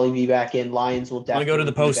will probably be back in. Lions will definitely go to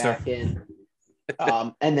the poster. Be back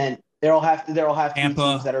in. And then there'll have to Tampa,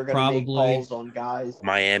 teams that are going to make calls on guys.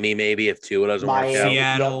 Miami, maybe if Tua doesn't work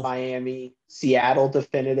out. Seattle,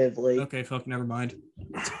 definitively. Okay, fuck, never mind.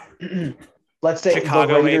 Let's say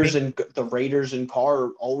Chicago, the Raiders and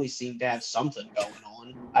Carr always seem to have something going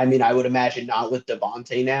on. I mean, I would imagine not with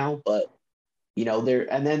Devontae now, but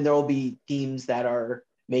there'll be teams that are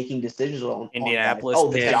making decisions on Indianapolis,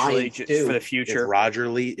 the Giants too. For the future. If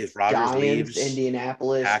Rogers leaves,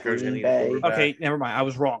 Indianapolis, Packers, Green Bay. Okay, never mind. I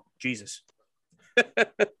was wrong. Jesus.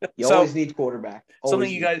 You always need quarterback.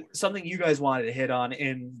 Something you guys wanted to hit on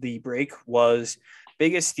in the break was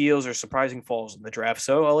biggest steals or surprising falls in the draft.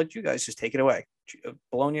 So I'll let you guys just take it away.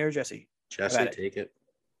 Bologna or Jesse? Jesse, take it.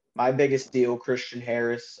 My biggest deal, Christian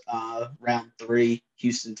Harris, round 3,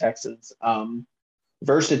 Houston Texans.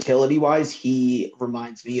 Versatility-wise, he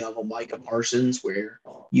reminds me of a Micah Parsons where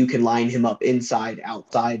you can line him up inside,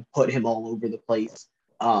 outside, put him all over the place.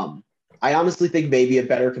 I honestly think maybe a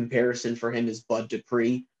better comparison for him is Bud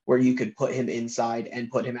Dupree, where you could put him inside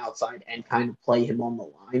and put him outside and kind of play him on the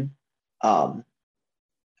line.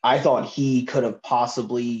 I thought he could have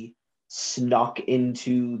possibly snuck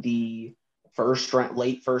into the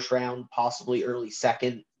late first round, possibly early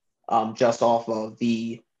second, just off of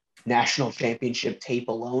the national championship tape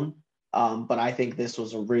alone. But I think this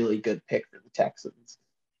was a really good pick for the Texans.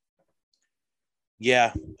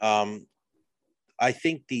 Yeah. I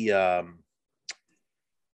think the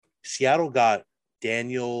Seattle got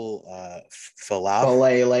Daniel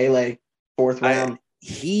Falele, fourth round.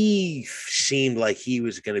 He seemed like he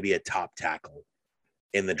was going to be a top tackle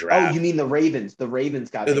in the draft. Oh, you mean the Ravens? The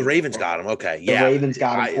Ravens got him. The Ravens got him. Okay. Yeah. The Ravens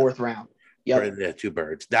got him fourth round. Yep. The two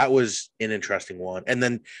birds. That was an interesting one. And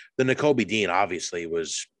then the Nakobe Dean obviously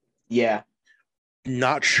was. Yeah.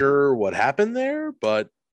 Not sure what happened there, but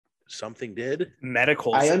something did.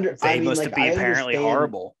 Medicals. They must be apparently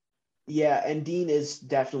horrible. Yeah, and Dean is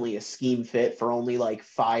definitely a scheme fit for only like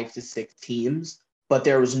 5 to 6 teams, but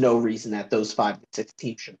there was no reason that those 5 to 6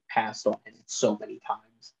 teams should have passed on him so many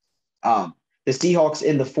times. The Seahawks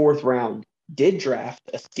in the fourth round did draft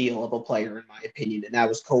a steal of a player, in my opinion, and that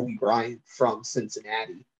was Kobe Bryant from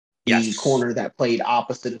Cincinnati, the corner that played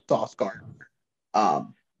opposite of Sauce Gardner.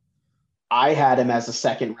 I had him as a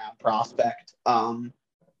second round prospect.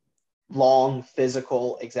 Long,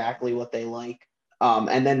 physical, exactly what they like.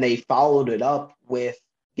 And then they followed it up with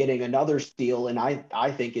getting another steal, and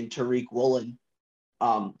I think in Tariq Woolen,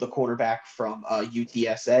 the cornerback from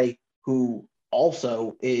UTSA, who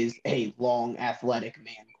also is a long, athletic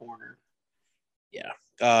man corner. Yeah.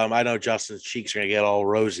 I know Justin's cheeks are going to get all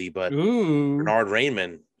rosy, but Bernard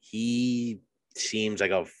Raymond, he seems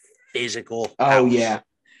like a physical house. Yeah.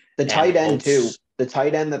 The tight end, too. The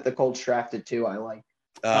tight end that the Colts drafted, too, I like.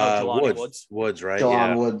 Woods, right?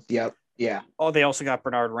 Jelani Woods, yep. Yeah. Oh, they also got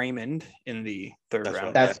Bernard Raymond in the third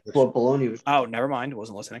round. That's what Bologna was. Oh, never mind.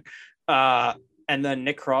 Wasn't listening. And then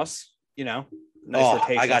Nick Cross, nice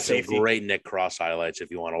rotation. I got safety. some great Nick Cross highlights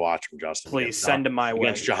if you want to watch them, Justin. Please send them my way.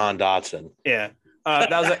 Against Jahan Dotson. Yeah.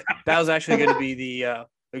 That was actually going to be the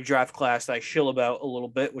draft class that I shill about a little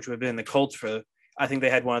bit, which would have been the Colts for. I think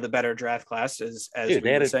they had one of the better draft classes, as we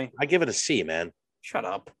were saying. I give it a C, man. Shut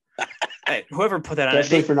up. Hey, whoever put that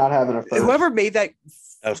especially for not having a first. Whoever made that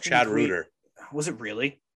was Chad Reuter. Was it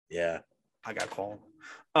really? Yeah. I got called.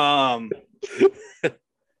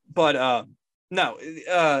 But no,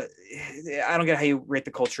 I don't get how you rate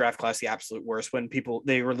the Colts draft class the absolute worst when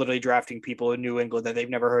they were literally drafting people in New England that they've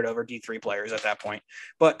never heard of or D3 players at that point.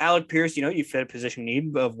 But Alec Pierce, you fit a position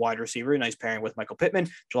need of wide receiver, a nice pairing with Michael Pittman.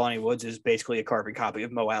 Jelani Woods is basically a carbon copy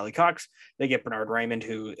of Mo Alley Cox. They get Bernard Raymond,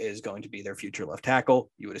 who is going to be their future left tackle,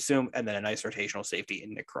 you would assume, and then a nice rotational safety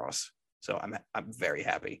in Nick Cross. So I'm very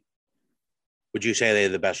happy. Would you say they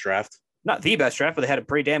had the best draft? Not the best draft, but they had a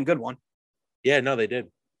pretty damn good one. Yeah, no, they did.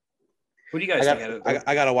 What do you guys think?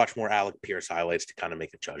 I got to watch more Alec Pierce highlights to kind of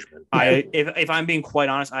make a judgment. If I'm being quite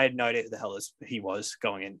honest, I had no idea who the hell he was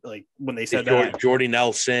going in. Like when they said that. Jordy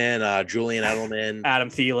Nelson, Julian Edelman, Adam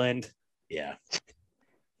Thielen. Yeah.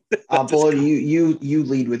 Bull, you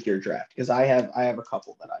lead with your draft because I have a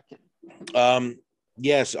couple that I can.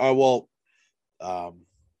 Yes. Well. Let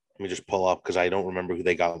me just pull up because I don't remember who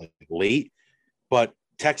they got late, but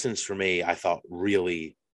Texans for me, I thought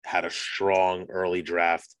really had a strong early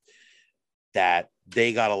draft. That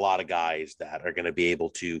they got a lot of guys that are going to be able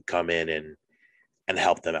to come in and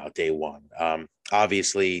help them out day one.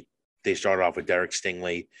 Obviously, they started off with Derek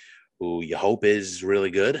Stingley, who you hope is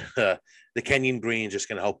really good. The Kenyon Green is just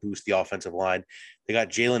going to help boost the offensive line. They got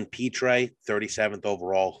Jalen Petre, 37th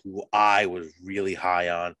overall, who I was really high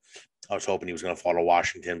on. I was hoping he was going to fall to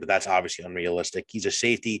Washington, but that's obviously unrealistic. He's a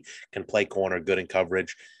safety, can play corner, good in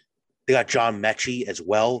coverage. They got John Mechie as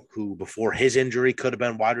well, who before his injury could have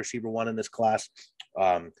been wide receiver 1 in this class.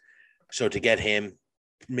 So to get him,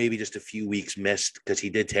 maybe just a few weeks missed because he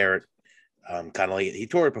did tear it kind of late. He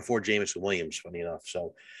tore it before Jamison Williams, funny enough.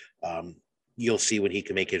 So you'll see when he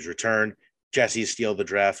can make his return. Jesse steal the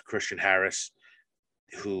draft, Christian Harris,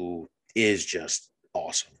 who is just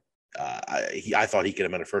awesome. I thought he could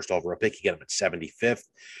have been a first overall pick. He got him at 75th.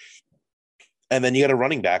 And then you got a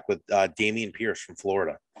running back with Damian Pierce from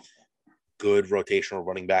Florida. Good rotational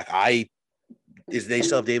running back. They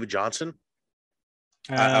still have David Johnson?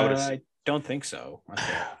 I don't think so.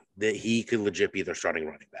 That he could legit be their starting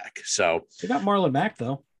running back. So they got Marlon Mack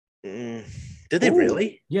though. Did they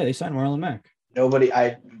really? Yeah, they signed Marlon Mack. Nobody,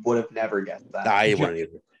 I would have never guessed that. I wouldn't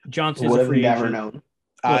either. Johnson would is a have free never agent.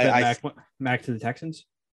 known. Mack to the Texans.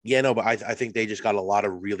 Yeah, no, but I think they just got a lot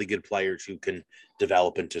of really good players who can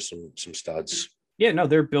develop into some studs. Yeah, no,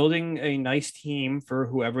 they're building a nice team for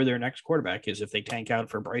whoever their next quarterback is. If they tank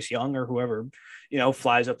out for Bryce Young or whoever,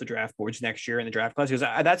 flies up the draft boards next year in the draft class, because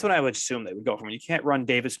that's what I would assume they would go from. You can't run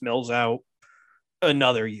Davis Mills out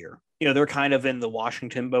another year. They're kind of in the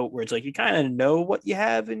Washington boat where it's like you kind of know what you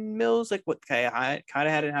have in Mills, like what kind of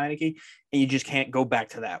had in Heineke, and you just can't go back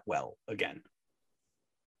to that well again.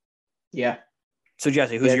 Yeah. So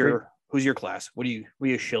Jesse, who's your class? What are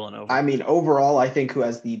you shilling over? I mean, overall, I think who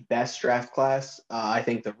has the best draft class? I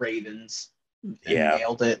think the Ravens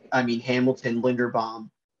nailed it. I mean, Hamilton, Linderbaum.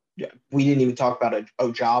 We didn't even talk about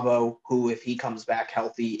Ojabo, who, if he comes back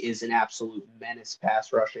healthy, is an absolute menace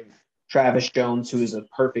pass rushing. Travis Jones, who is a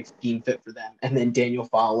perfect scheme fit for them, and then Daniel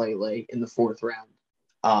Falele in the 4th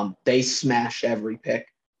round. They smashed every pick.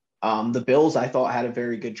 The Bills, I thought, had a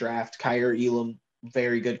very good draft. Kyer Elam,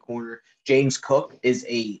 very good corner. James Cook is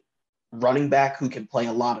a running back who can play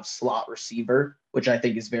a lot of slot receiver, which I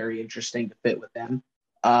think is very interesting to fit with them.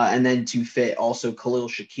 And then to fit also Khalil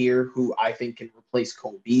Shakir, who I think can replace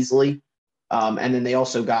Cole Beasley. And then they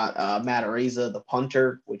also got Matt Araiza, the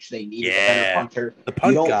punter, which they needed a better punter. The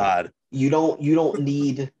punt god. You don't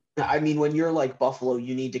need. I mean, when you're like Buffalo,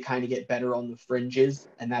 you need to kind of get better on the fringes,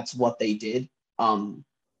 and that's what they did.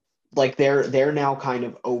 Like they're now kind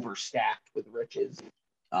of overstacked with riches,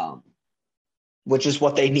 which is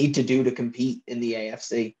what they need to do to compete in the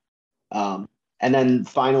AFC. And then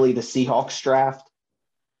finally, the Seahawks draft.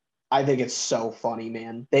 I think it's so funny,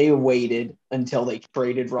 man. They waited until they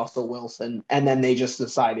traded Russell Wilson, and then they just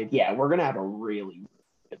decided, yeah, we're gonna have a really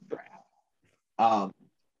good draft.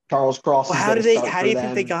 Charles Cross. Well, how do you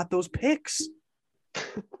think they got those picks?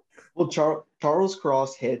 Well, Charles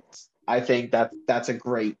Cross hits. I think that's a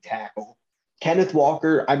great tackle. Kenneth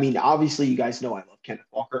Walker. I mean, obviously, you guys know I love Kenneth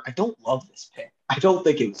Walker. I don't love this pick. I don't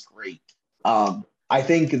think it was great. I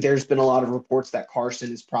think there's been a lot of reports that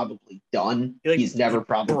Carson is probably done. He's never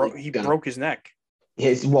probably broke his neck.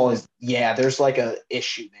 There's like a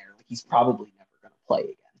issue there. He's probably never going to play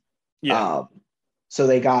again. Yeah. So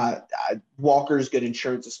they got Walker's good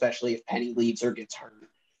insurance, especially if Penny leaves or gets hurt.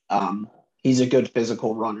 He's a good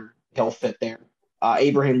physical runner. He'll fit there.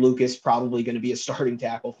 Abraham Lucas probably going to be a starting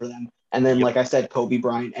tackle for them. And then, like I said, Kobe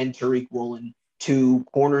Bryant and Tariq Woolen, 2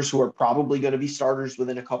 corners who are probably going to be starters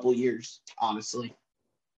within a couple of years, honestly.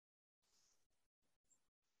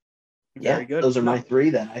 Very good. Those are my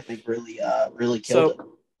 3 that I think really killed it. Do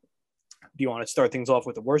you want to start things off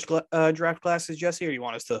with the worst draft classes, Jesse, or do you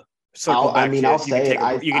want us to circle back? I'll say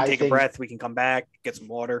you can take a breath. We can come back, get some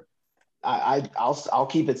water. I'll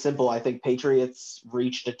keep it simple. I think Patriots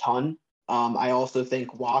reached a ton. I also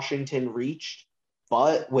think Washington reached,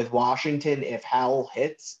 but with Washington, if Howell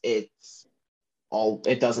hits, it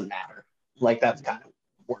doesn't matter. Like, that's kind of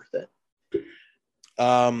worth it.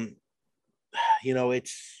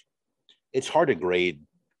 It's hard to grade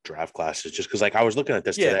draft classes just because, like, I was looking at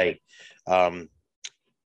this today. The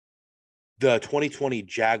 2020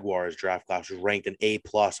 Jaguars draft class was ranked an A+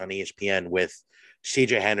 on ESPN with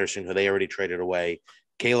CJ Henderson, who they already traded away,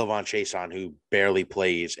 Caleb Von Chason, who barely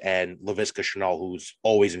plays, and Laviska Shenault, who's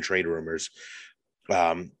always in trade rumors.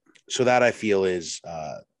 So that I feel is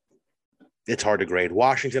it's hard to grade.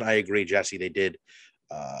 Washington, I agree, Jesse, they did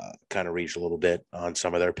kind of reach a little bit on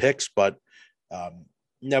some of their picks, but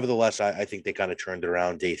nevertheless, I think they kind of turned it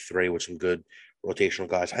around day 3 with some good rotational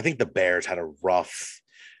guys. I think the Bears had a rough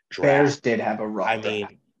draft. Bears did have a rough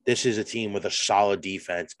draft. This is a team with a solid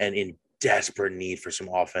defense and in desperate need for some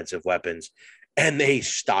offensive weapons, and they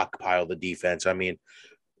stockpile the defense. I mean,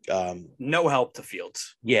 no help to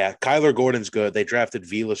Fields. Yeah, Kyler Gordon's good. They drafted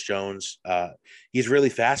Velus Jones. He's really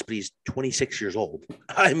fast, but he's 26 years old.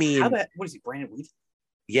 I mean, what is he, Brandon Wheat?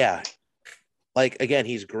 Yeah. Like, again,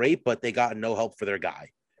 he's great, but they got no help for their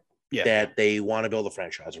guy that they want to build a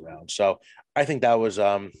franchise around. So I think that was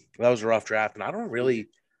a rough draft. And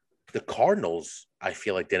the Cardinals, I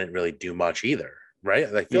feel like, didn't really do much either, right?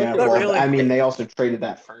 I mean, they also traded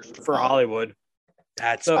that first for Hollywood.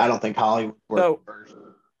 I don't think Hollywood worked first.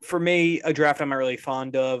 For me, a draft I'm not really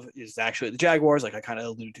fond of is actually the Jaguars, like I kind of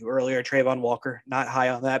alluded to earlier. Trayvon Walker, not high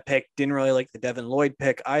on that pick. Didn't really like the Devin Lloyd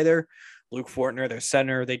pick either. Luke Fortner, their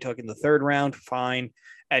center, they took in the 3rd round, fine.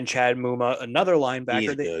 And Chad Muma, another linebacker.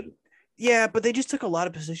 He's good. Yeah, but they just took a lot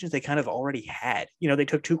of positions they kind of already had. They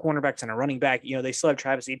took 2 cornerbacks and a running back. They still have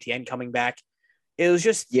Travis Etienne coming back. It was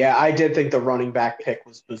just I did think the running back pick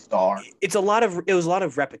was bizarre. It was a lot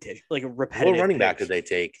of repetition, like a repetitive. What running back did they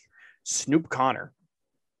take? Snoop Connor.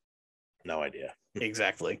 No idea.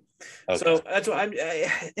 Exactly. Okay. So that's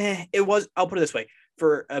what I'll put it this way.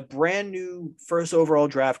 For a brand new first overall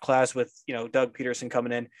draft class with, Doug Peterson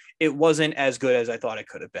coming in, it wasn't as good as I thought it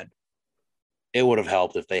could have been. it would have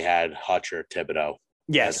helped if they had Hutch or Thibodeau.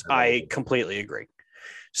 Yes, I completely agree.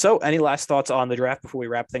 So, any last thoughts on the draft before we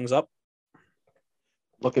wrap things up?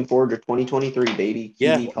 Looking forward to 2023, baby.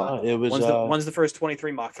 It was. When's the first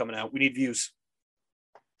 23 mock coming out? We need views.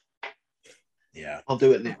 Yeah, I'll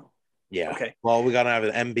do it now. Yeah. Okay. Well, we gotta have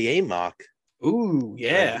an NBA mock. Ooh,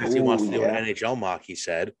 yeah. Because he wants to do an NHL mock. He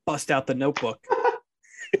said, "Bust out the notebook."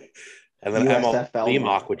 And then MLB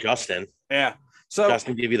mock with Justin. Yeah. So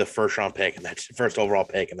Justin give you the first round pick, and that's first overall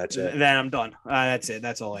pick, and that's it. Then I'm done. That's it.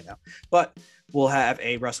 That's all I know. But we'll have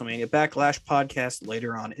a Wrestlemania Backlash podcast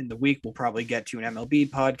later on in the week. We'll probably get to an MLB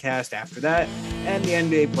podcast after that. And the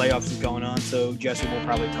NBA playoffs is going on. So Jesse will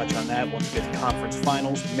probably touch on that once we get to conference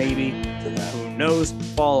finals, maybe. Who knows?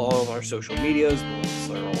 Follow all of our social medias. The links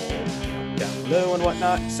are all down below and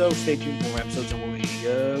whatnot. So stay tuned for more episodes when we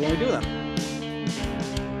do them.